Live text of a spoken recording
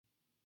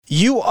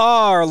You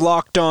are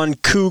Locked On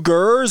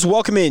Cougars.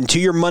 Welcome in to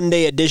your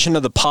Monday edition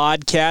of the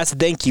podcast.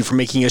 Thank you for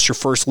making us your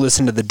first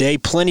listen of the day.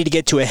 Plenty to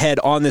get to ahead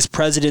on this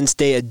President's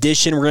Day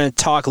edition. We're going to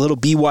talk a little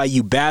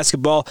BYU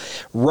basketball.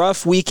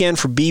 Rough weekend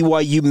for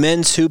BYU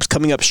men's hoops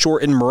coming up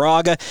short in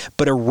Moraga,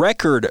 but a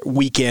record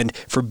weekend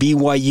for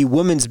BYU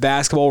women's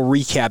basketball. We'll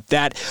recap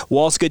that.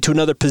 We'll also get to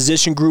another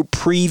position group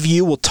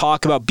preview. We'll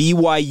talk about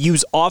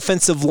BYU's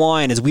offensive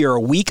line as we are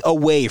a week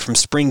away from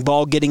spring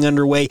ball getting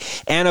underway.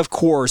 And of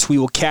course, we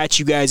will catch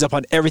you guys up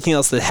on everything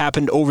else that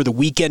happened over the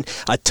weekend.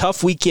 A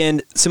tough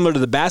weekend similar to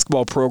the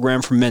basketball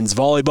program for men's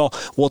volleyball.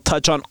 We'll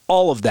touch on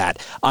all of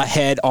that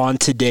ahead on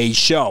today's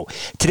show.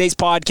 Today's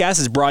podcast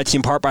is brought to you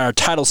in part by our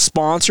title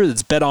sponsor,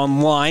 that's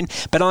BetOnline.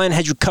 BetOnline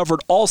has you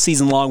covered all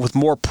season long with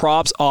more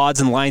props, odds,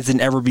 and lines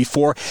than ever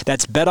before.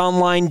 That's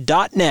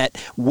betonline.net,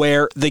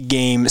 where the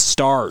game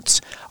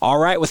starts. All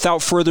right,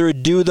 without further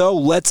ado, though,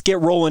 let's get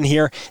rolling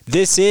here.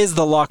 This is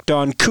the Locked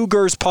On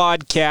Cougars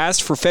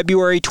podcast for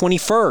February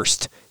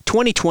 21st.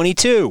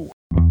 2022.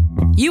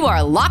 You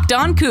are Locked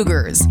On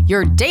Cougars,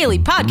 your daily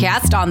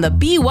podcast on the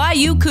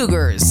BYU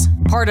Cougars,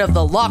 part of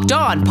the Locked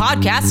On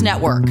Podcast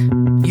Network.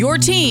 Your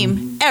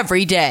team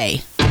every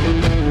day.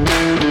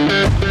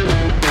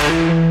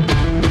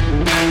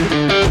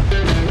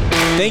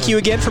 Thank you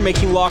again for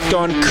making Locked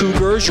On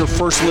Cougars your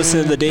first listen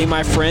of the day,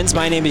 my friends.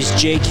 My name is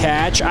Jake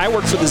Hatch. I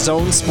work for the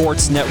Zone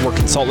Sports Network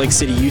in Salt Lake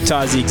City,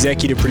 Utah, as the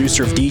executive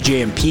producer of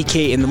DJ and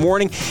PK in the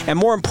morning. And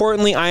more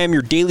importantly, I am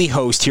your daily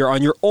host here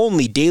on your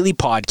only daily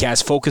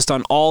podcast focused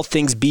on all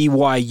things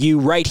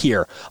BYU right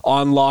here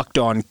on Locked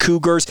On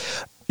Cougars.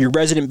 Your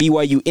resident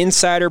BYU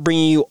insider,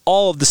 bringing you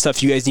all of the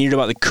stuff you guys need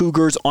about the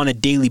Cougars on a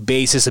daily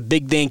basis. A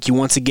big thank you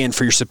once again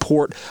for your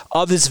support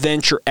of this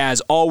venture as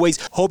always.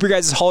 Hope your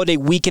guys' holiday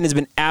weekend has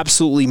been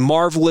absolutely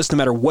marvelous no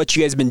matter what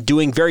you guys have been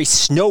doing. Very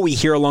snowy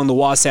here along the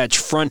Wasatch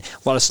Front.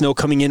 A lot of snow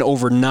coming in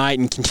overnight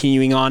and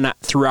continuing on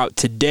throughout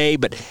today,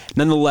 but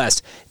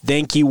nonetheless,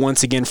 thank you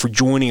once again for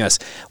joining us.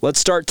 Let's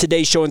start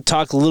today's show and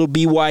talk a little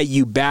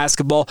BYU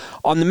basketball.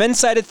 On the men's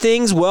side of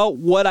things, well,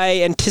 what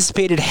I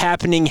anticipated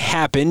happening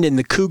happened, and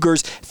the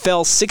Cougars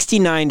fell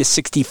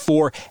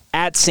 69-64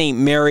 at St.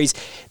 Mary's.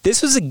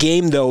 This was a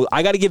game, though,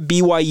 I got to give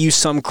BYU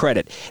some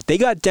credit. They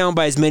got down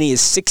by as many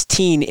as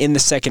 16 in the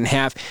second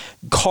half,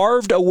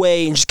 carved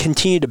away and just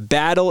continued to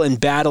battle and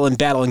got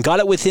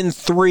it within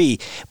 3,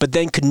 but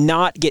then could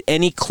not get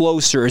any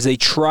closer as they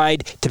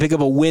tried to pick up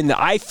a win that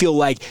I feel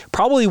like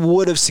probably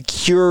would have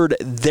secured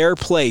their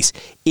place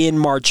in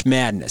March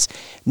Madness.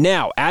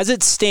 Now, as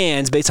it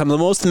stands, based on the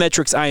most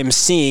metrics I am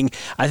seeing,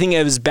 I think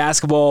it was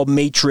basketball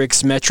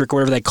matrix metric,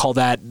 whatever they call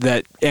that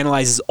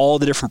analyzes all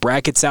the different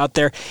brackets out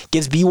there,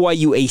 gives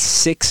BYU a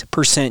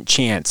 6%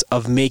 chance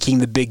of making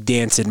the big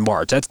dance in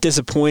March. That's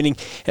disappointing,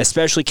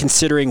 especially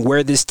considering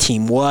where this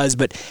team was,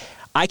 but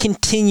I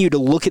continue to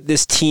look at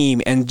this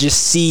team and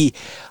just see,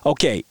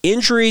 okay,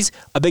 injuries,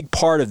 a big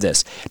part of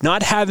this.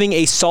 Not having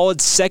a solid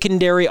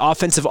secondary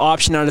offensive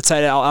option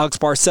outside Alex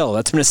Barcelo.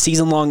 That's been a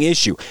season-long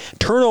issue.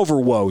 Turnover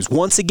woes,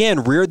 once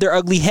again, reared their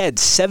ugly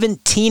heads.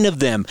 17 of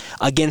them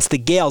against the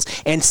Gales.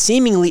 And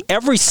seemingly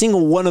every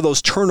single one of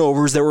those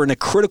turnovers that were in a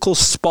critical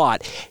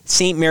spot,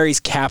 St. Mary's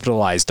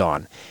capitalized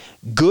on.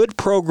 Good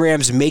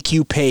programs make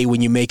you pay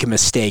when you make a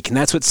mistake, and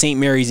that's what St.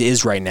 Mary's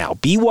is right now.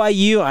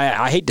 BYU,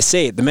 I hate to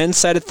say it, the men's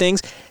side of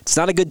things, it's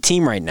not a good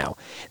team right now.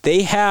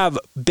 They have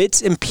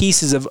bits and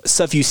pieces of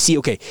stuff you see,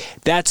 okay,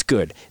 that's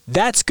good.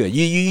 That's good.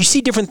 You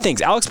see different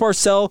things. Alex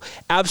Barcelo,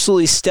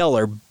 absolutely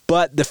stellar,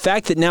 but the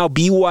fact that now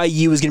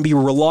BYU is going to be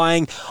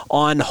relying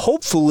on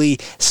hopefully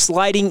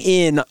sliding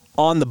in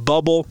on the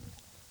bubble,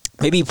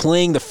 maybe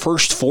playing the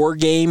first 4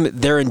 game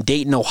there in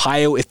Dayton,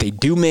 Ohio, if they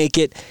do make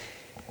it.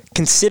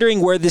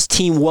 Considering where this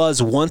team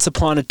was once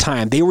upon a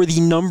time, they were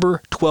the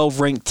number 12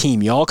 ranked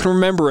team. Y'all can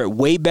remember it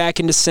way back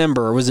in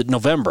December, or was it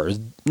November?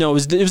 No, it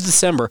was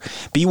December.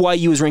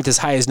 BYU was ranked as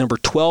high as number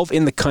 12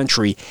 in the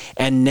country,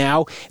 and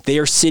now they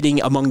are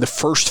sitting among the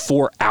first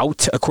 4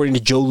 out, according to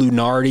Joe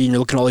Lunardi, and you're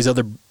looking at all these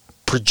other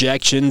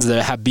projections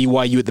that have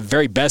BYU at the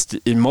very best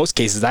in most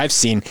cases I've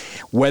seen,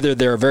 whether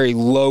they're a very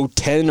low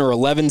 10 or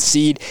 11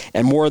 seed,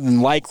 and more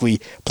than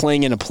likely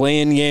playing in a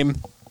play-in game.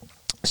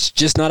 It's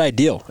just not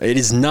ideal. It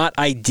is not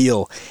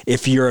ideal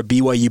if you're a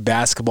BYU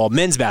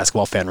men's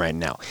basketball fan right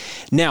now.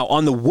 Now,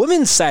 on the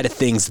women's side of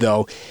things,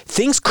 though,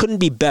 things couldn't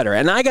be better.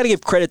 And I got to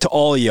give credit to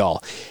all of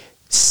y'all.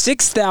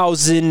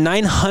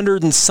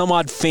 6,900 and some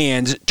odd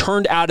fans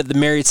turned out at the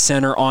Marriott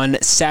Center on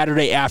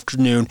Saturday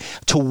afternoon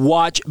to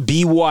watch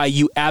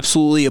BYU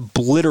absolutely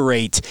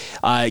obliterate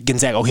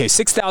Gonzaga. Okay,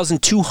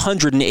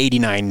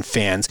 6,289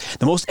 fans.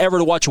 The most ever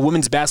to watch a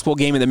women's basketball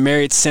game at the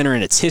Marriott Center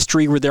in its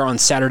history. We're there on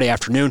Saturday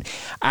afternoon.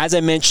 As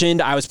I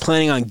mentioned, I was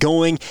planning on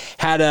going,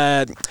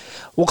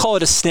 we'll call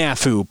it a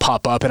snafu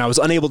pop up, and I was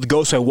unable to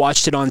go, so I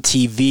watched it on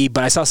TV,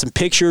 but I saw some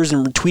pictures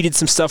and retweeted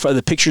some stuff of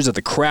the pictures of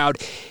the crowd.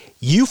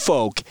 You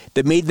folk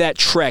that made that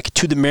trek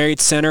to the Marriott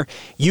Center,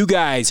 you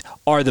guys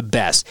are the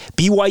best.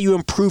 BYU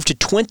improved to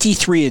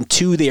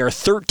 23-2. They are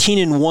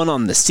 13-1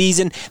 on the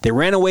season. They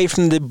ran away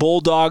from the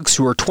Bulldogs,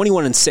 who are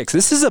 21-6.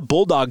 This is a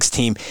Bulldogs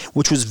team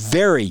which was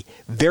very,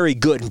 very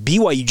good. And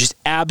BYU just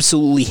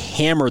absolutely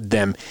hammered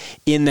them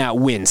in that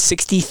win,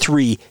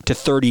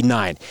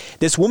 63-39.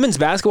 This women's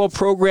basketball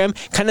program,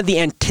 kind of the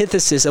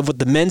antithesis of what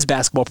the men's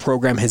basketball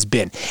program has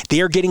been.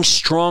 They are getting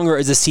stronger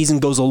as the season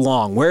goes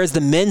along. Whereas the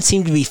men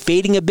seem to be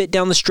fading a bit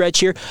down the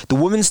stretch here, the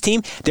women's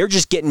team, they're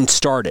just getting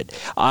started.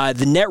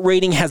 The net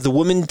rating has the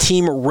women's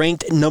team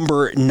ranked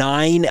number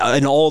 9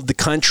 in all of the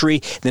country.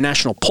 The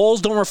national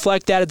polls don't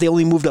reflect that. They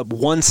only moved up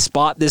one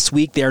spot this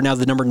week. They are now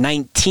the number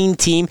 19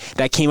 team.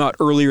 That came out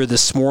earlier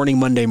this morning,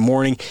 Monday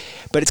morning.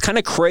 But it's kind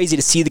of crazy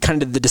to see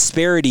the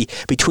disparity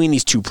between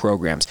these two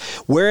programs.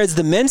 Whereas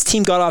the men's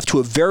team got off to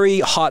a very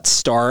hot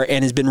start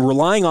and has been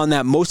relying on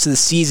that most of the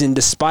season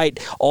despite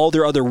all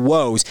their other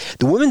woes.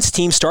 The women's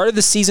team started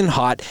the season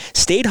hot,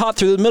 stayed hot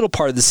through the middle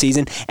part of the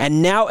season,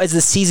 and now as the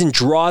season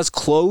draws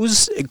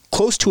close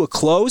to a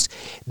close,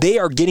 they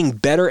are getting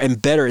better and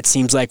better, it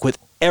seems like, with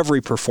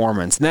every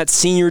performance. And that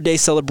senior day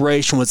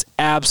celebration was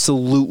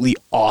absolutely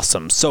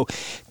awesome. So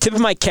tip of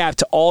my cap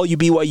to all you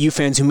BYU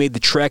fans who made the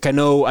trek. I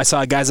know I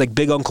saw guys like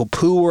Big Uncle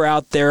Pooh were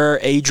out there,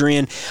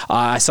 Adrian.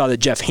 I saw that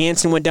Jeff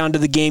Hansen went down to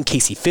the game,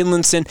 Casey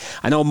Finlinson.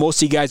 I know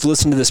most of you guys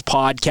listen to this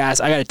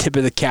podcast. I got a tip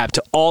of the cap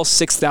to all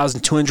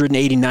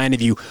 6,289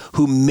 of you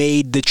who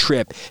made the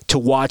trip to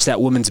watch that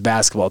women's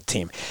basketball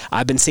team.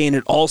 I've been saying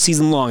it all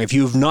season long. If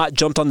you have not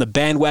jumped on the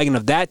bandwagon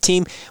of that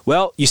team,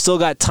 well, you still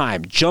got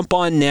time. Jump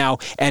on now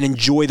and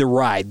enjoy the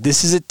ride.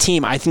 This is a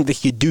team I think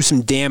that could do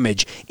some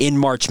damage in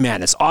March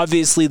Madness.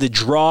 Obviously, the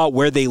draw,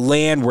 where they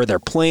land, where they're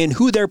playing,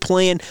 who they're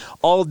playing,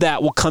 all of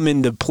that will come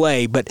into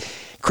play. But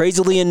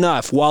crazily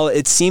enough, while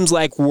it seems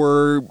like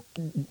we're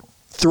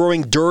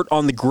throwing dirt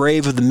on the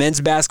grave of the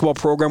men's basketball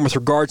program with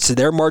regards to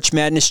their March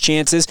Madness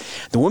chances,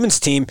 the women's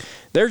team,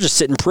 they're just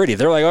sitting pretty.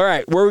 They're like, all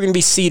right, where are we going to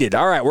be seated?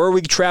 All right, where are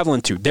we traveling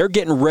to? They're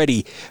getting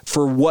ready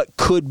for what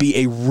could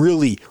be a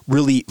really,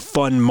 really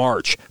fun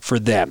March for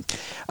them.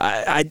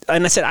 I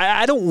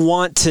don't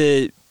want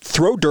to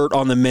throw dirt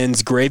on the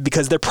men's grave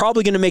because they're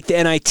probably going to make the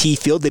NIT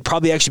field. They'd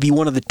probably actually be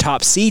one of the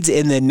top seeds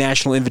in the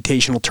National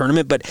Invitational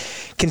Tournament. But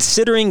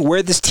considering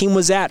where this team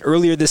was at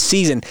earlier this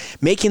season,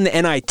 making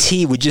the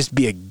NIT would just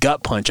be a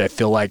gut punch, I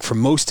feel like, for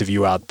most of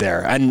you out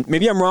there. And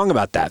maybe I'm wrong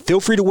about that. Feel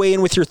free to weigh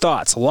in with your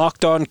thoughts.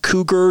 Locked On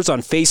Cougars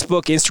on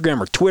Facebook,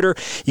 Instagram, or Twitter.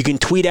 You can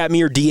tweet at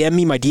me or DM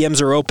me. My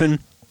DMs are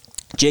open.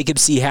 Jacob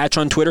C. Hatch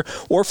on Twitter,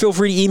 or feel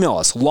free to email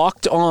us.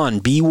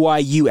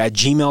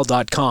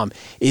 LockedOnBYU@gmail.com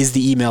is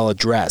the email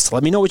address.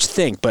 Let me know what you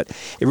think, but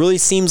it really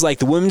seems like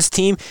the women's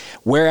team,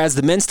 whereas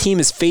the men's team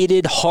is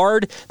faded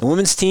hard, the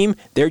women's team,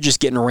 they're just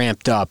getting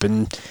ramped up,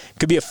 and it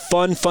could be a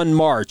fun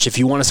March if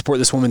you want to support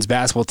this women's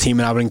basketball team,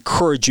 and I would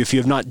encourage you, if you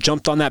have not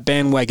jumped on that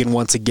bandwagon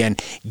once again,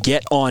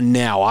 get on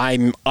now. I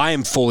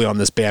am fully on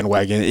this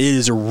bandwagon. It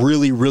is a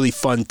really, really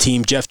fun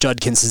team. Jeff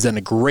Judkins has done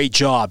a great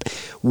job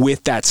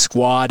with that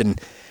squad, and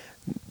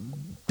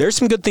there's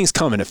some good things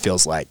coming, it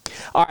feels like.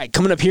 All right,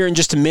 coming up here in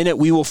just a minute,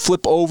 we will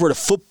flip over to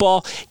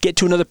football, get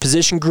to another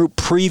position group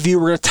preview.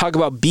 We're going to talk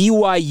about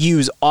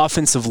BYU's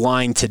offensive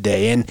line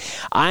today. And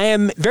I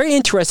am very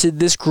interested in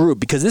this group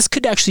because this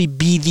could actually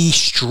be the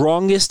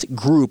strongest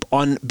group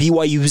on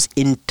BYU's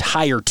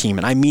entire team.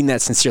 And I mean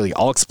that sincerely.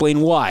 I'll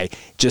explain why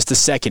just a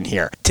second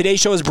here.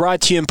 Today's show is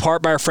brought to you in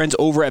part by our friends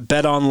over at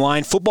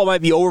BetOnline. Football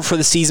might be over for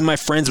the season, my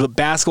friends, but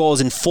basketball is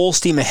in full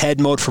steam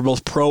ahead mode for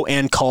both pro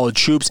and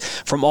college hoops.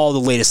 From all the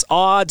latest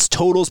odds,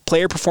 totals,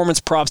 player performance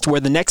props to where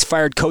the next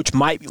fired coach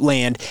might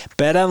land,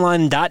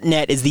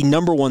 BetOnline.net is the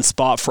number one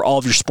spot for all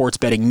of your sports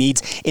betting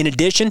needs. In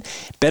addition,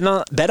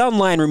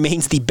 BetOnline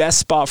remains the best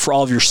spot for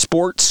all of your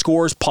sports,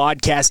 scores,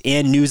 podcasts,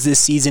 and news this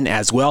season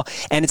as well.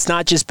 And it's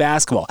not just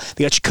basketball.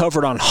 They got you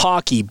covered on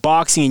hockey,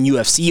 boxing, and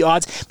UFC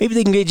odds. Maybe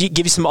they can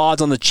give you some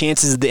odds on the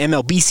chances the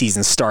MLB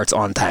season starts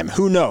on time.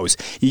 Who knows?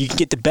 You can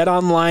get to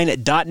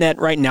BetOnline.net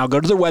right now. Go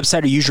to their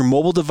website or use your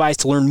mobile device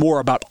to learn more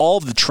about all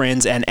of the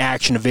trends and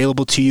action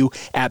available to you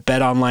at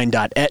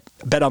BetOnline.net.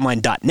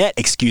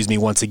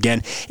 Once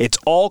again. It's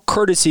all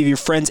courtesy of your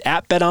friends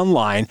at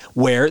BetOnline,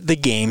 where the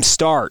game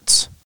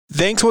starts.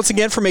 Thanks once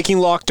again for making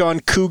Locked On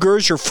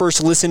Cougars your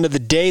first listen of the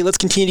day. Let's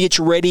continue to get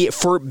you ready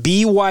for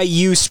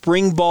BYU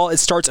Spring Ball. It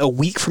starts a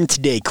week from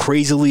today,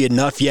 crazily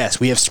enough.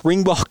 Yes, we have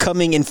Spring Ball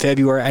coming in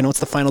February. I know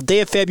it's the final day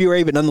of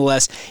February, but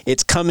nonetheless,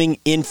 it's coming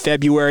in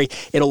February.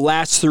 It'll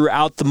last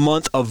throughout the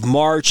month of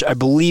March. I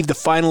believe the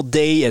final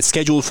day is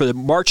scheduled for the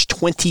March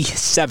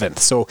 27th.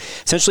 So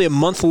essentially a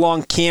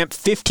month-long camp.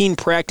 15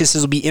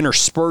 practices will be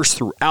interspersed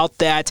throughout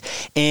that.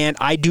 And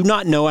I do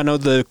not know. I know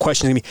the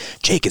question is going to be,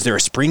 Jake, is there a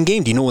spring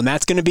game? Do you know when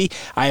that's going to be?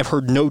 I have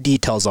heard no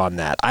details on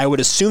that. I would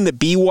assume that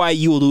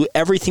BYU will do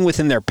everything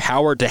within their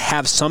power to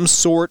have some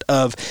sort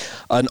of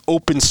an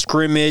open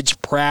scrimmage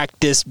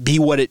practice be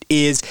what it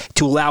is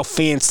to allow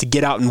fans to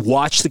get out and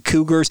watch the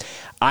Cougars.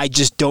 I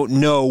just don't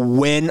know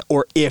when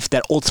or if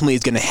that ultimately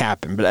is going to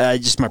happen.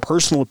 But just my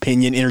personal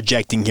opinion,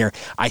 interjecting here,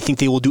 I think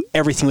they will do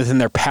everything within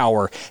their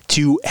power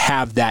to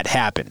have that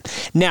happen.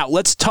 Now,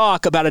 let's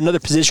talk about another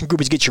position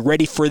group to get you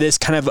ready for this,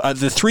 kind of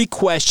the three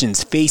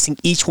questions facing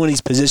each one of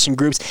these position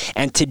groups.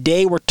 And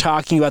today we're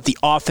talking about the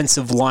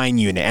offensive line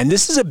unit. And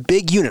this is a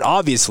big unit,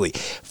 obviously.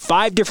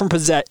 5 different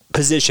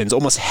positions.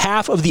 Almost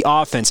half of the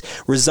offense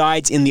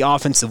resides in the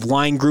offensive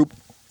line group.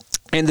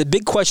 And the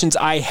big questions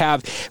I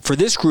have for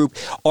this group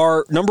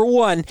are, number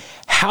one,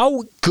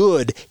 how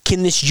good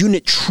can this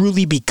unit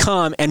truly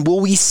become? And will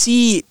we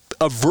see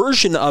a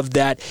version of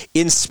that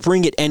in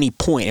spring at any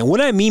point? And what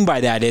I mean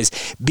by that is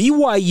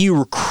BYU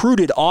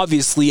recruited,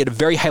 obviously, at a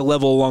very high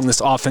level along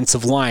this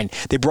offensive line.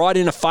 They brought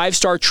in a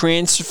 5-star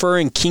transfer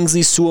in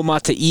Kingsley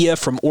Suamataia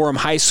from Orem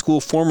High School,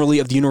 formerly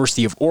of the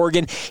University of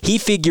Oregon. He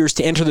figures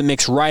to enter the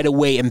mix right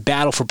away and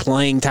battle for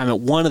playing time at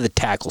one of the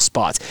tackle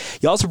spots.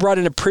 You also brought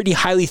in a pretty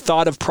highly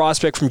thought of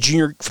prospect from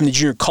the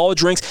junior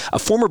college ranks, a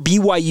former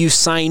BYU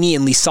signee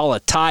in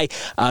Lisala Tai,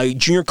 a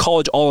junior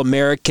college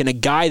All-American, a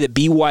guy that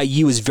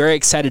BYU is very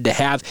excited to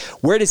have.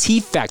 Where does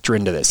he factor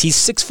into this? He's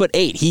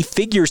 6'8". He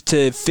figures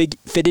to fit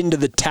into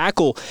the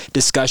tackle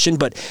discussion,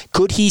 but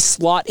could he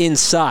slot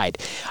inside?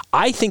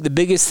 I think the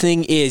biggest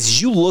thing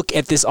is you look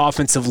at this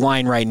offensive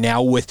line right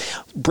now with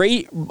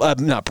Blake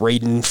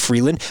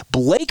Freeland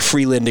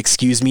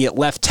at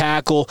left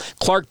tackle,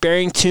 Clark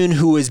Barrington,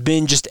 who has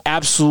been just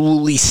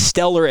absolutely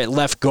stellar at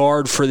left guard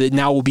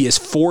now will be his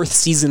 4th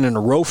season in a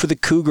row for the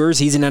Cougars.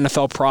 He's an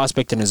NFL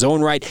prospect in his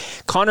own right.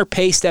 Connor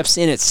Pay steps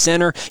in at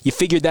center. You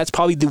figure that's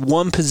probably the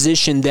one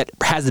position that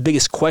has the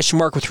biggest question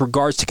mark with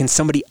regards to can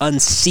somebody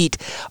unseat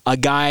a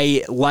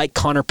guy like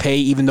Connor Pay,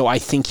 even though I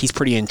think he's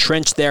pretty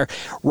entrenched there.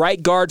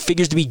 Right guard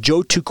figures to be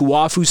Joe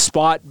Tukuafu's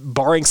spot,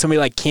 barring somebody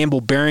like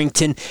Campbell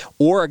Barrington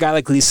or a guy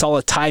like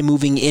Lisala Tai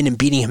moving in and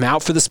beating him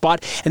out for the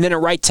spot. And then at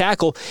right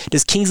tackle,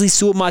 does Kingsley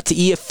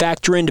Suamataia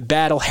factor in to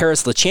battle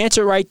Harris LaChance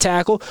at right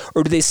tackle,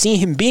 or do they see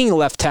him being a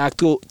left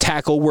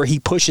tackle where he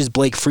pushes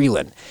Blake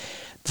Freeland?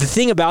 The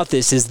thing about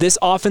this is this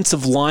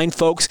offensive line,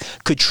 folks,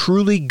 could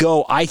truly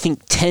go, I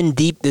think, 10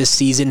 deep this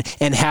season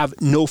and have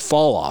no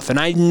fall off. And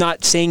I'm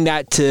not saying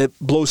that to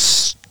blow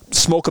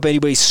smoke up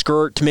anybody's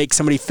skirt to make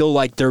somebody feel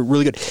like they're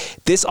really good.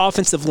 This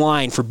offensive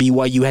line for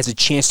BYU has a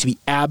chance to be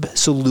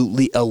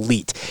absolutely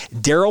elite.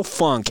 Darryl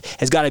Funk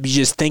has got to be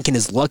just thanking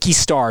his lucky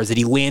stars that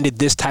he landed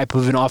this type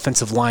of an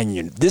offensive line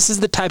unit. This is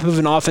the type of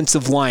an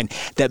offensive line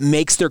that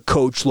makes their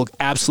coach look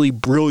absolutely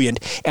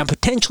brilliant and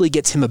potentially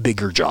gets him a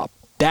bigger job.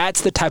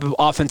 That's the type of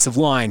offensive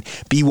line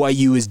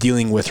BYU is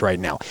dealing with right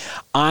now.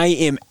 I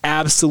am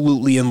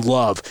absolutely in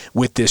love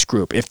with this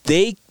group. If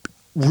they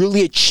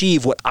really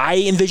achieve what I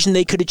envision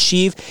they could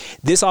achieve,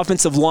 this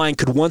offensive line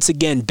could once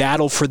again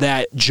battle for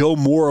that Joe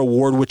Moore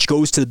Award, which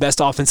goes to the best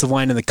offensive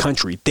line in the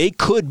country. They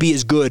could be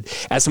as good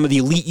as some of the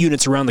elite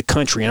units around the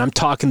country, and I'm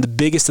talking the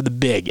biggest of the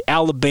big,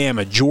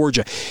 Alabama,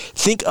 Georgia.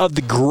 Think of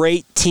the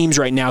great teams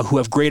right now who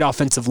have great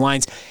offensive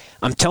lines.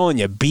 I'm telling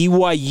you,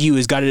 BYU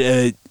has got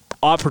a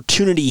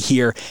opportunity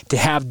here to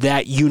have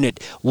that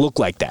unit look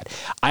like that.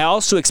 I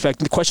also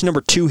expect, question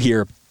number 2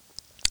 here,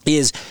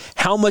 is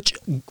how much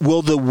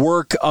will the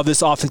work of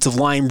this offensive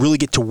line really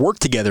get to work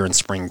together in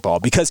spring ball?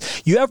 Because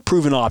you have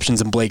proven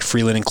options in Blake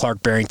Freeland and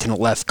Clark Barrington at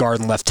left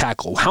guard and left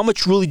tackle. How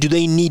much really do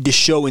they need to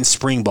show in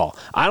spring ball?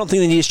 I don't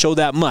think they need to show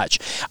that much.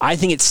 I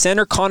think at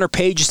center, Connor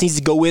Pay just needs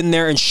to go in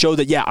there and show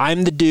that, yeah,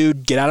 I'm the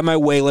dude, get out of my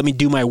way, let me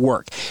do my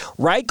work.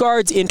 Right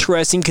guard's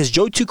interesting because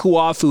Joe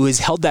Tukuafu has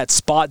held that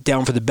spot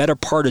down for the better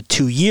part of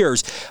 2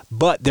 years,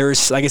 but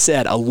there's, like I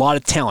said, a lot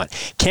of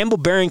talent. Campbell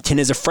Barrington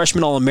is a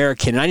freshman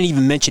All-American, and I didn't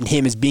even mention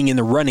him as being in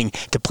the running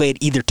to play at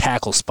either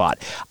tackle spot.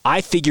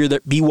 I figure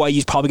that BYU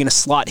is probably going to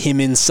slot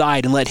him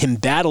inside and let him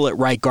battle at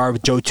right guard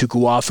with Joe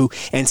Tukuafu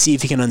and see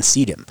if he can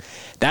unseat him.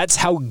 That's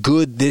how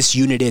good this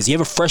unit is. You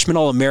have a freshman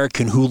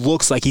All-American who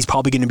looks like he's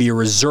probably going to be a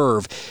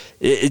reserve.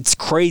 It's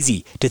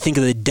crazy to think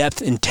of the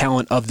depth and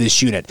talent of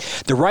this unit.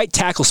 The right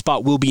tackle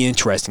spot will be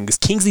interesting because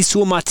Kingsley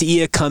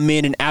Suamataia come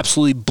in and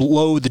absolutely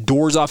blow the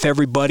doors off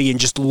everybody and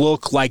just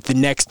look like the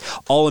next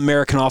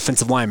All-American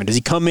offensive lineman. Does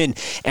he come in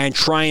and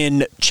try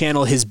and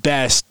channel his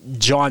best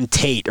John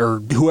Tate or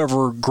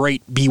whoever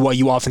great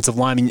BYU offensive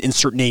lineman,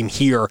 insert name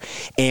here,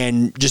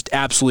 and just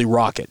absolutely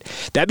rock it?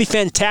 That'd be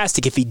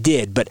fantastic if he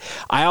did, but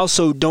I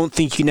also don't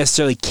think you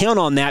necessarily count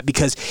on that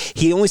because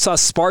he only saw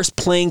sparse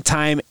playing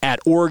time at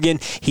Oregon.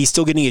 He's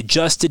still getting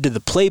adjusted to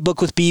the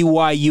playbook with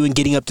BYU and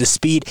getting up to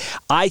speed.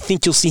 I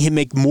think you'll see him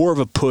make more of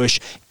a push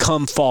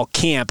come fall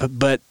camp,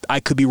 but I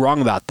could be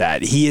wrong about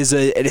that. He is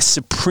a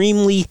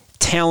supremely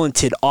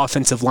talented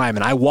offensive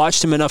lineman. I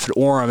watched him enough at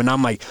Orem, and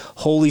I'm like,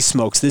 holy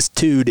smokes, this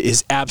dude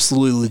is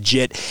absolutely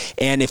legit.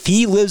 And if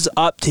he lives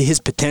up to his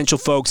potential,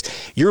 folks,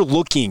 you're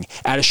looking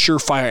at a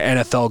surefire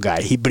NFL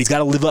guy. But he's got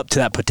to live up to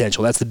that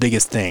potential. That's the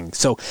biggest thing.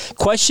 So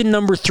question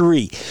number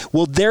 3,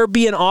 will there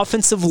be an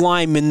offensive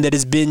lineman that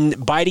has been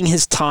biding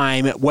his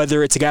time,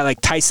 whether it's a guy like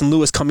Tyson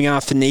Lewis coming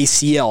off an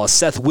ACL, a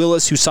Seth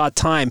Willis who saw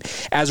time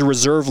as a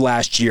reserve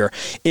last year,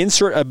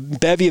 insert a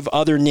bevy of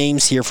other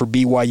names here for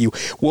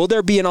BYU. Will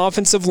there be an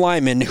offensive lineman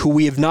lineman who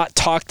we have not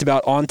talked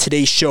about on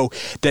today's show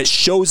that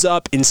shows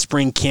up in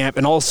spring camp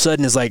and all of a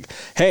sudden is like,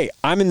 hey,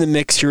 I'm in the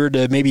mix here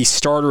to maybe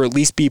start or at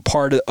least be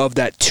part of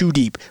that two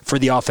deep for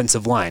the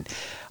offensive line.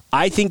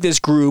 I think this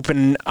group,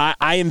 and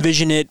I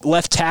envision it,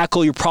 left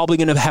tackle, you're probably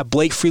going to have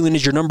Blake Freeland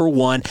as your number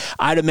one.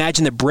 I'd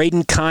imagine that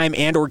Braden Keim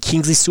and or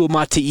Kingsley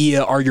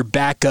Suamataia are your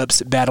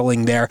backups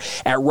battling there.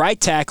 At right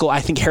tackle,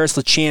 I think Harris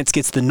LaChance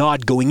gets the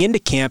nod going into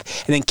camp,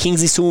 and then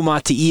Kingsley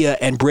Suamataia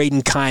and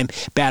Braden Keim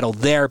battle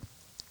there.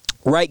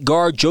 Right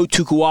guard, Joe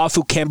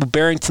Tukuafu, Campbell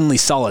Barrington,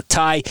 Lisala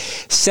Tai.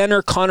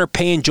 Center, Connor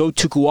Payne, Joe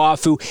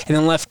Tukuafu. And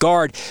then left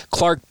guard,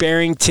 Clark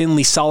Barrington,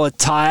 Lisala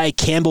Tai,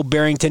 Campbell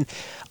Barrington.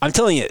 I'm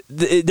telling you,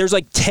 there's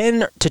like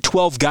 10 to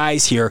 12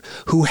 guys here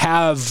who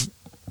have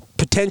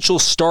potential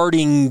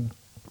starting,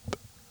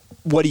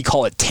 what do you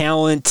call it,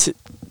 talent,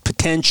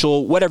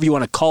 potential, whatever you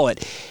want to call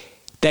it,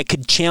 that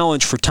could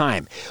challenge for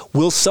time.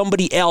 Will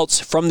somebody else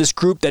from this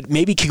group that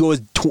maybe could go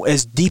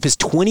as deep as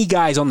 20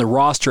 guys on the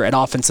roster at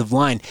offensive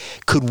line,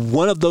 could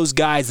one of those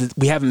guys that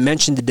we haven't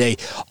mentioned today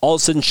all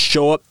of a sudden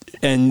show up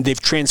and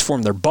they've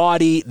transformed their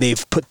body,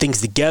 they've put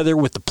things together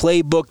with the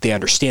playbook, they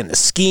understand the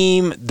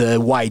scheme, the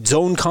wide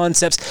zone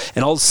concepts,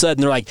 and all of a sudden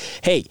they're like,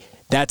 hey,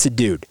 that's a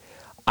dude.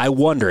 I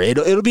wonder.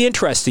 It'll be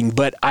interesting,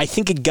 but I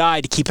think a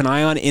guy to keep an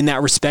eye on in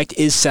that respect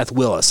is Seth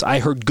Willis. I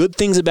heard good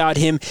things about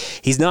him.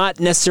 He's not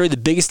necessarily the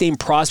biggest name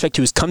prospect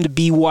who has come to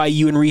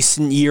BYU in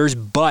recent years,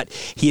 but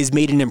he has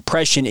made an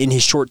impression in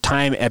his short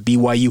time at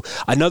BYU.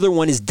 Another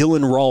one is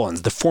Dylan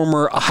Rollins, the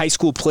former high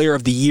school player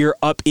of the year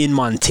up in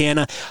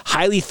Montana.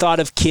 Highly thought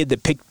of kid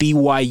that picked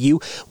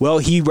BYU. Well,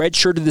 he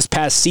redshirted this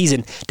past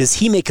season. Does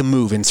he make a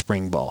move in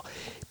spring ball?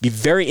 Be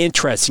very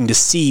interesting to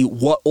see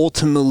what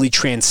ultimately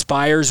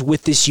transpires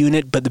with this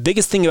unit. But the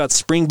biggest thing about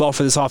spring ball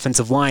for this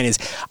offensive line is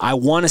I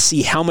want to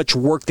see how much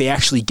work they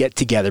actually get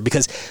together,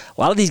 because a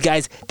lot of these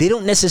guys, they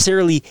don't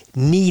necessarily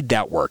need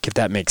that work, if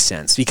that makes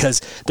sense,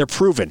 because they're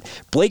proven.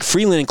 Blake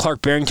Freeland and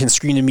Clark Barrington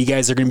scream to me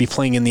guys are going to be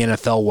playing in the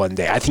NFL one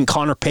day. I think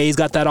Connor Pay's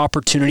got that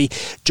opportunity.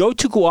 Joe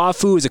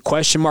Tukuafu is a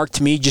question mark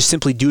to me just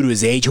simply due to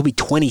his age. He'll be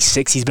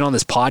 26. He's been on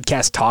this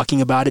podcast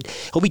talking about it.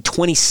 He'll be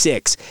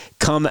 26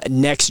 come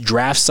next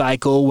draft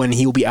cycle when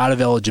he will be out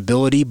of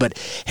eligibility. But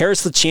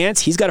Harris LaChance,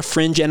 he's got a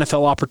fringe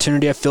NFL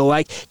opportunity, I feel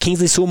like.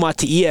 Kingsley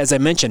Suamataia, as I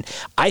mentioned,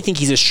 I think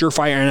he's a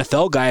surefire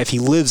NFL guy if he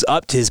lives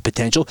up to his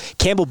potential.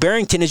 Campbell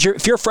Barrington, if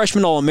you're a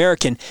freshman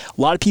All-American,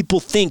 a lot of people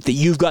think that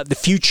you've got the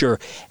future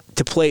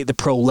to play at the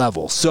pro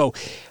level. So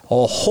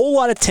a whole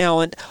lot of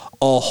talent,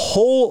 a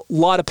whole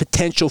lot of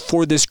potential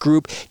for this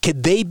group.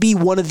 Could they be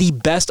one of the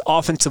best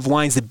offensive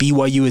lines that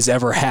BYU has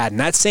ever had? And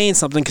that's saying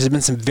something because there have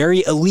been some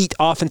very elite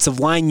offensive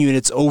line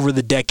units over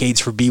the decades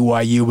for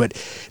BYU. But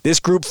this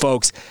group,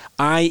 folks,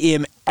 I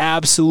am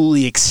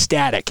absolutely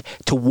ecstatic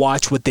to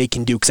watch what they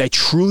can do, because I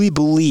truly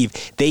believe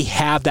they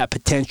have that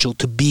potential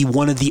to be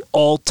one of the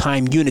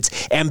all-time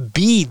units and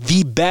be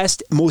the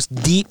best, most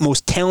deep,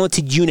 most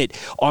talented unit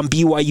on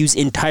BYU's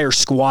entire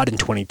squad in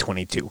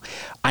 2022.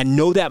 I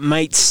know that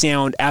might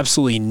sound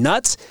absolutely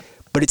nuts,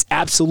 but it's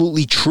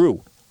absolutely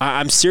true.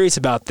 I'm serious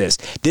about this.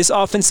 This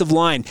offensive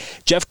line,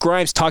 Jeff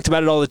Grimes talked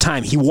about it all the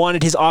time. He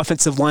wanted his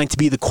offensive line to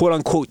be the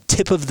quote-unquote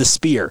tip of the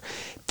spear.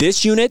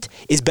 This unit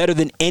is better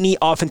than any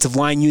offensive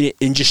line unit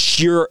in just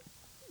sheer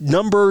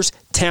numbers,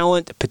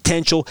 talent,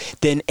 potential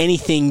than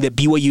anything that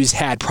BYU's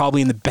had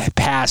probably in the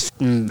past,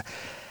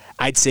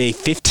 I'd say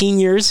 15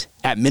 years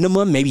at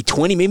minimum, maybe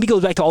 20. Maybe it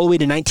goes back to all the way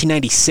to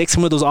 1996,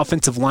 some of those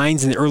offensive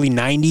lines in the early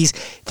 90s.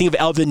 Think of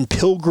Elvin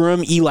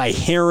Pilgrim, Eli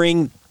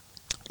Herring,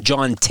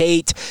 John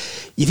Tate.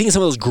 You think of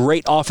some of those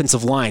great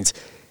offensive lines.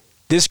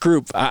 This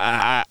group,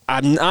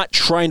 I'm not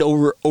trying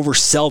to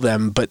oversell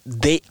them, but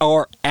they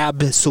are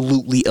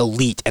absolutely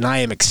elite, and I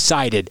am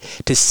excited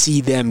to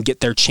see them get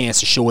their chance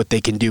to show what they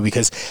can do,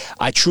 because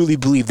I truly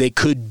believe they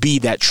could be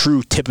that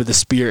true tip of the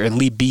spear and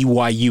lead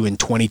BYU in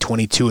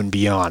 2022 and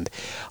beyond.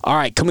 All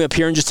right, coming up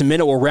here in just a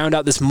minute, we'll round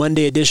out this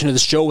Monday edition of the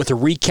show with a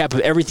recap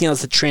of everything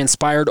else that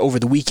transpired over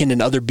the weekend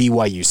in other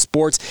BYU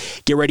sports.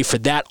 Get ready for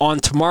that on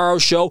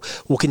tomorrow's show.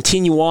 We'll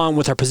continue on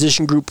with our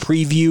position group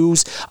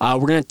previews.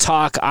 We're going to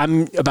talk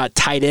about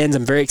tight ends.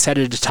 I'm very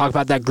excited to talk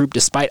about that group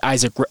despite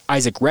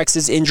Isaac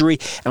Rex's injury.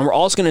 And we're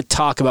also going to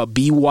talk about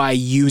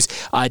BYU's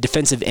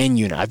defensive end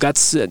unit. I've got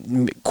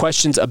some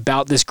questions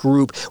about this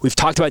group. We've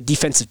talked about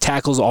defensive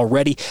tackles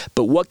already,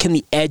 but what can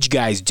the edge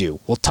guys do?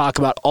 We'll talk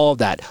about all of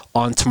that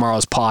on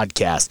tomorrow's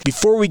podcast.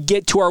 Before we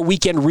get to our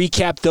weekend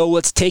recap, though,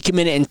 let's take a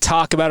minute and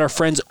talk about our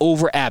friends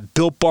over at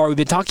Built Bar. We've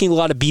been talking a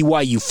lot of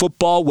BYU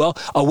football. Well,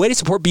 a way to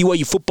support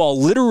BYU football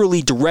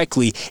literally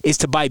directly is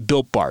to buy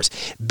Built Bars.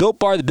 Built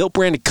Bar, the Built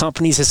brand of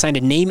companies, has signed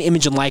signed a name,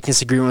 image, and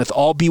likeness agreement with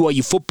all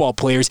BYU football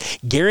players,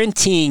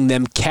 guaranteeing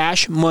them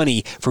cash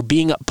money for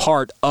being a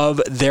part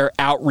of their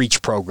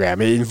outreach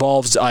program. It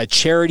involves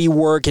charity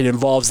work. It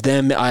involves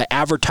them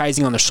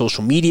advertising on their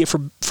social media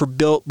for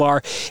Built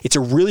Bar. It's a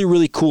really,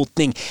 really cool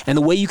thing. And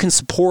the way you can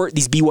support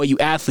these BYU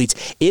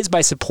athletes is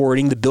by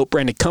supporting the Built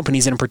branded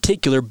companies, and in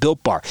particular,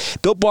 Built Bar.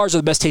 Built Bars are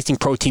the best tasting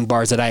protein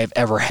bars that I have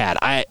ever had.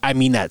 I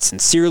mean that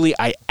sincerely.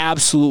 I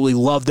absolutely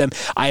love them.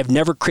 I have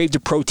never craved a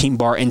protein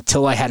bar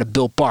until I had a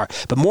Built Bar.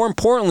 But more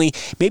importantly,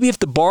 maybe if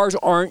the bars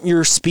aren't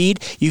your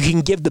speed, you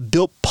can give the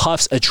Built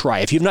Puffs a try.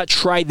 If you've not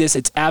tried this,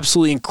 it's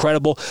absolutely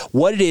incredible.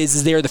 What it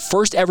is they are the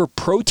first ever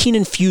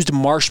protein-infused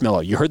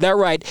marshmallow. You heard that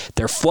right.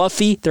 They're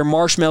fluffy, they're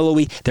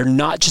marshmallowy, they're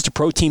not just a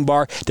protein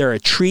bar, they're a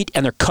treat,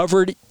 and they're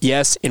covered,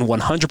 yes, in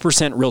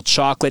 100% real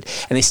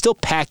chocolate, and they still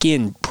pack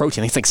in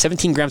protein. It's like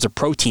 17 grams of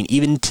protein,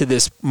 even to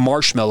this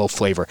marshmallow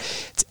flavor.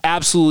 It's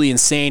absolutely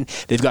insane.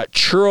 They've got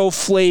churro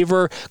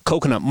flavor,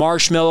 coconut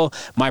marshmallow,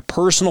 my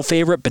personal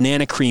favorite,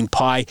 banana cream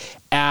pie.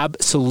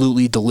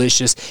 Absolutely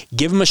delicious.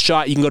 Give them a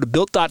shot. You can go to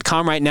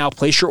Built.com right now.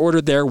 Place your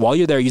order there. While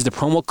you're there, use the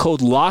promo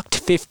code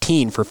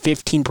LOCKED15 for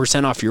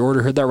 15% off your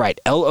order. Heard that right.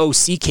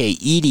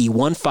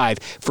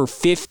 LOCKED15 for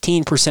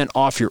 15%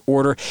 off your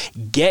order.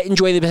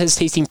 Enjoy the best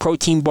tasting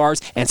protein bars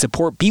and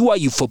support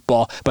BYU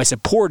football by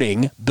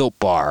supporting Built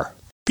Bar.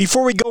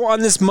 Before we go on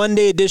this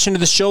Monday edition of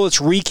the show,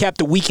 let's recap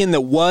the weekend that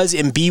was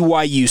in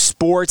BYU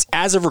sports.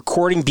 As of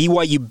recording,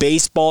 BYU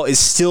baseball is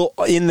still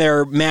in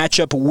their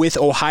matchup with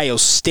Ohio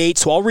State.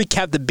 So I'll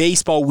recap the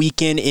baseball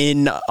weekend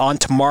on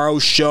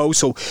tomorrow's show.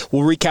 So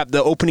we'll recap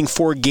the opening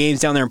 4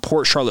 games down there in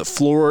Port Charlotte,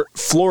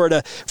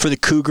 Florida for the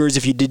Cougars,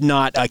 if you did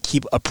not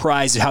keep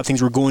apprised of how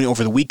things were going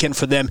over the weekend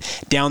for them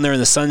down there in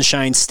the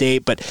Sunshine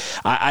State. But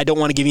I don't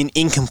want to give you an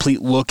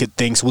incomplete look at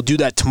things. So we'll do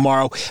that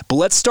tomorrow. But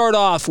let's start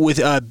off with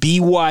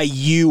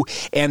BYU.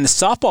 And the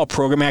softball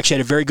program actually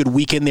had a very good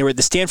weekend. They were at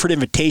the Stanford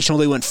Invitational.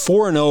 They went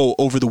 4-0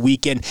 over the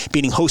weekend,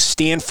 beating host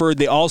Stanford.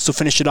 They also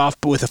finished it off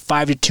with a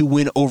 5-2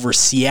 win over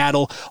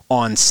Seattle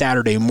on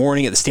Saturday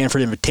morning at the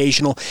Stanford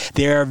Invitational.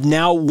 They have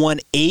now won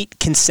 8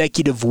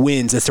 consecutive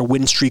wins. That's their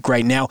win streak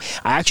right now.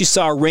 I actually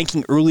saw a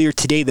ranking earlier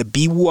today. The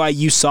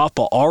BYU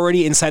softball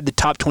already inside the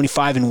top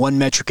 25 in one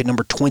metric at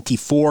number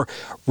 24.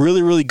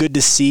 Really, really good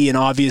to see. And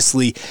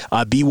obviously,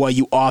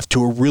 BYU off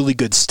to a really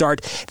good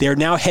start. They are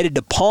now headed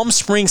to Palm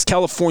Springs,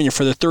 California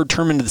for the third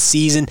tournament of the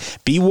season.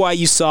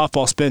 BYU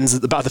softball spends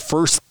about the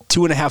first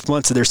 2.5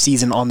 months of their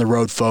season on the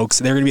road, folks.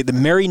 They're going to be at the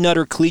Mary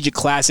Nutter Collegiate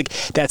Classic.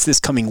 That's this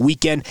coming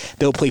weekend.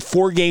 They'll play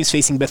 4 games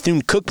facing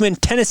Bethune-Cookman,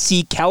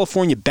 Tennessee,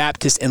 California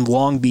Baptist, and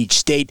Long Beach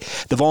State.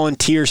 The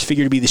Volunteers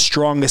figure to be the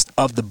strongest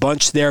of the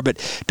bunch there,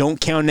 but don't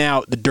count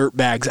out the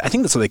Dirtbags. I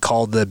think that's what they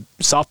call the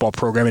softball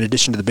program in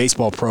addition to the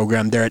baseball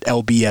program there at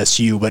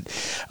LBSU. But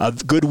a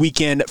good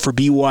weekend for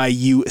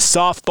BYU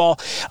softball.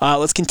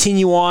 Let's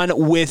continue on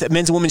with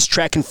men's and women's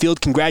track and field.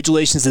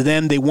 Congratulations to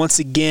them. They once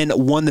again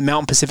won the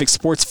Mountain Pacific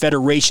Sports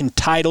Federation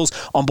titles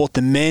on both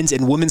the men's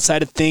and women's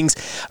side of things.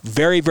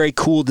 Very, very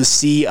cool to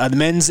see. The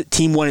men's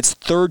team won its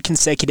 3rd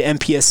consecutive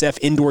MPSF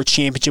indoor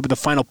championship with a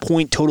final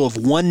point total of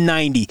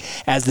 190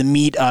 as the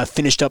meet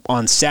finished up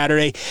on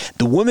Saturday.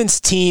 The women's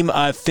team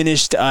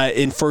finished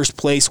in first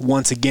place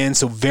once again,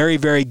 so very,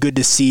 very good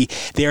to see.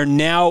 They are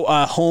now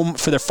home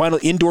for their final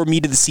indoor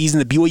meet of the season,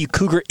 the BYU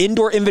Cougar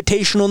Indoor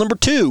Invitational number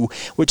 2,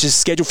 which is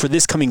scheduled for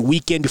this coming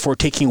weekend before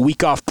taking a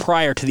week off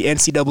prior to the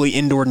NCAA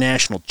Indoor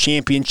National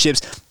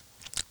Championships.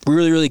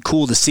 Really, really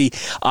cool to see.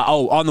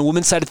 On the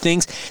women's side of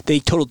things, they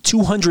totaled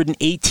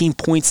 218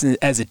 points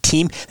as a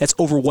team. That's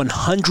over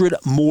 100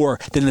 more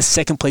than the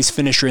second-place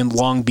finisher in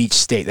Long Beach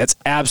State. That's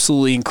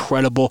absolutely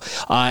incredible.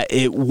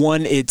 It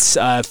won its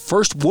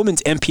first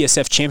women's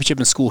MPSF championship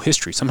in school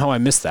history. Somehow I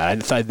missed that. I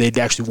thought they'd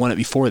actually won it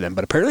before then,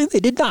 but apparently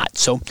they did not.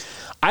 So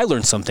I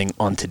learned something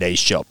on today's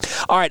show.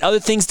 All right, other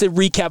things to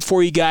recap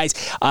for you guys.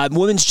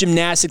 Women's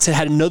gymnastics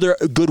had another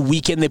good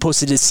weekend. They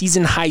posted a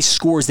season-high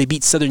scores. They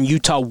beat Southern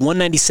Utah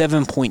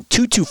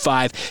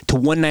 197.225 to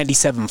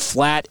 197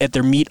 flat at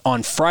their meet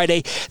on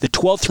Friday. The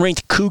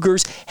 12th-ranked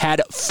Cougars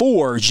had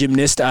 4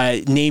 gymnasts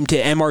named to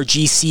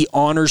MRGC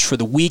honors for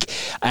the week.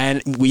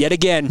 And yet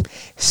again,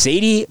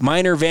 Sadie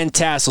Miner Van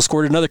Tassel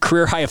scored another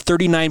career high of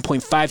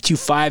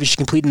 39.525 as she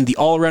completed the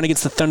all-around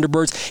against the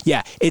Thunderbirds.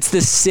 Yeah, it's the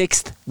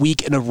 6th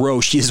week in a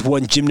row she has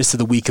won Gymnast of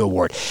the Week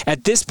award.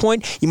 At this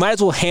point, you might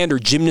as well hand her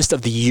Gymnast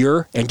of the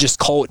Year and just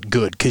call it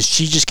good because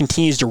she just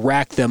continues to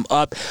rack them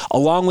up.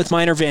 Along with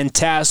Miner Van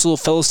Tassel,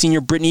 fellow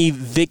senior Brittany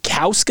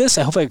Vikauskas,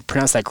 I hope I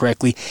pronounced that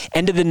correctly,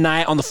 ended the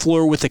night on the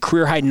floor with a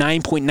career-high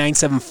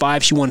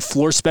 9.975. She won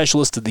Floor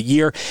Specialist of the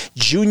Year.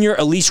 Junior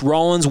Elise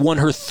Rollins won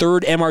her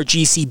 3rd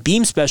MRGC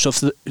Beam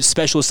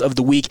Specialist of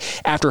the Week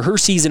after her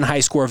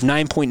season-high score of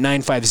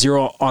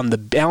 9.950 on the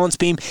balance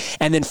beam.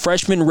 And then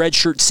freshman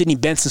redshirt Sydney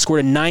Benson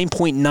scored a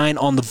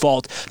 9.9 on the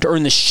vault to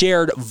earn the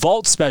shared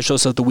Vault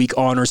Specialist of the Week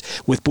honors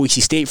with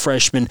Boise State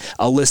freshman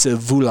Alyssa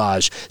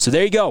Vulage. So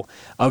there you go.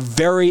 A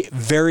very,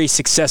 very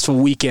successful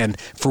weekend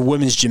for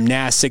women's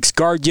gymnastics.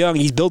 Guard Young,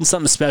 he's building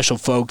something special,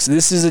 folks.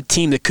 This is a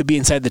team that could be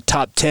inside the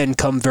top 10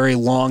 come very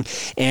long.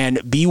 And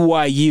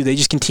BYU, they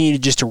just continue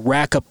to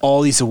rack up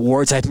all these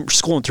awards. I'm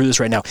scrolling through this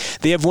right now.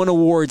 They have won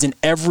awards in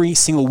every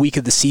single week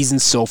of the season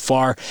so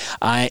far.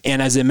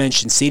 And as I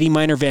mentioned, Sadie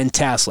Minor Van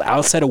Tassel,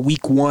 outside of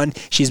week 1,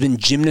 she's been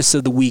Gymnast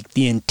of the Week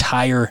the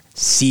entire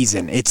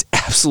season. It's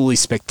absolutely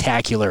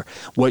spectacular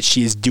what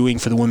she is doing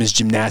for the women's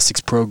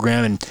gymnastics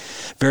program, and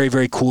very,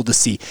 very cool to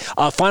see.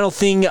 Final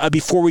thing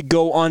before we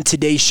go on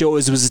today's show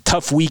is it was a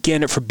tough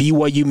weekend for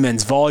BYU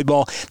men's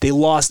volleyball. They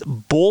lost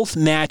both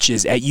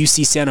matches at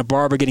UC Santa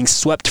Barbara, getting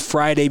swept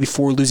Friday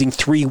before losing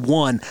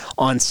 3-1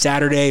 on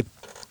Saturday.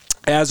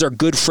 As our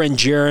good friend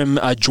Jerem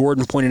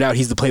Jordan pointed out,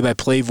 he's the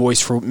play-by-play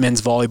voice for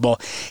men's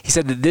volleyball. He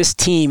said that this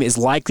team is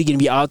likely going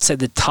to be outside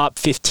the top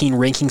 15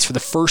 rankings for the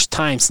first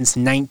time since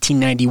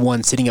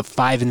 1991, sitting at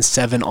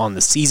 5-7 on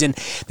the season.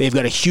 They've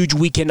got a huge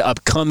weekend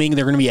upcoming.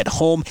 They're going to be at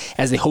home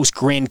as they host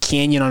Grand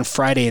Canyon on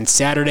Friday and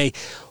Saturday.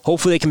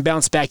 Hopefully they can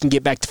bounce back and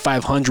get back to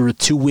 500 with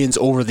 2 wins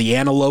over the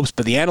Antelopes.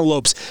 But the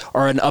Antelopes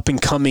are an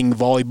up-and-coming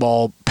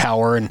volleyball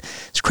power, and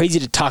it's crazy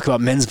to talk about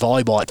men's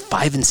volleyball at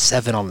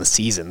 5-7 on the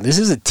season. This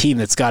is a team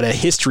that's got a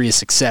history of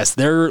success.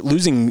 Their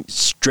losing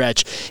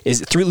streak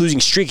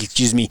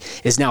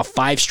is now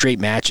 5 straight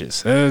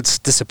matches. It's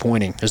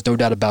disappointing. There's no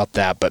doubt about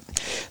that. But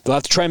they'll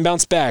have to try and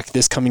bounce back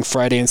this coming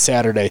Friday and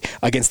Saturday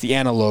against the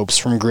Antelopes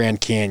from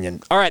Grand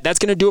Canyon. All right, that's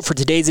going to do it for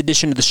today's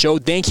edition of the show.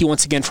 Thank you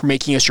once again for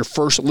making us your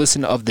first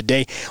listen of the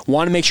day.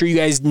 Want to make sure you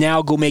guys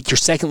now go make your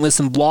second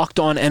listen, Locked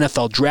On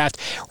NFL Draft.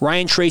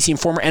 Ryan Tracy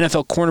and former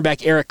NFL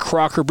cornerback Eric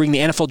Crocker bring the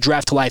NFL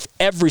Draft to life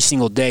every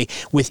single day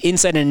with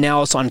insight and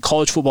analysis on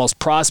college football's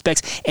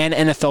prospects and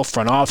NFL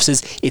front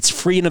offices. It's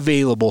free and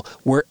available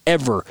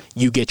wherever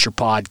you get your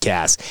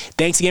podcasts.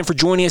 Thanks again for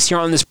joining us here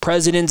on this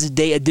President's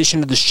Day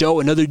edition of the show.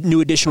 Another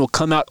new edition will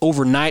come out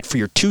overnight for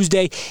your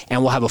Tuesday,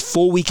 and we'll have a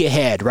full week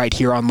ahead right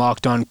here on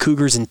Locked On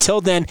Cougars. Until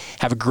then,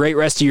 have a great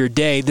rest of your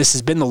day. This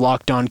has been the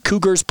Locked On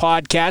Cougars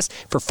podcast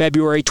for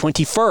February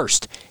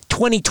 21st,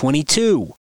 2022.